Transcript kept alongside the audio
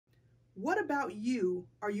What about you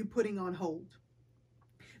are you putting on hold?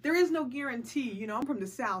 There is no guarantee. You know, I'm from the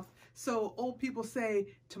South, so old people say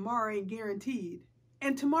tomorrow ain't guaranteed,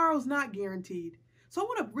 and tomorrow's not guaranteed. So I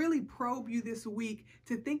want to really probe you this week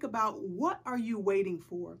to think about, what are you waiting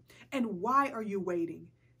for and why are you waiting?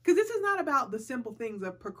 Because this is not about the simple things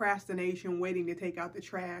of procrastination, waiting to take out the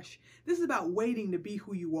trash. This is about waiting to be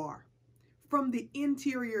who you are, from the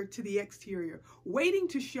interior to the exterior, waiting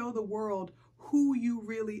to show the world who you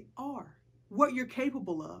really are, what you're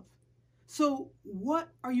capable of. So what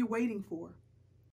are you waiting for?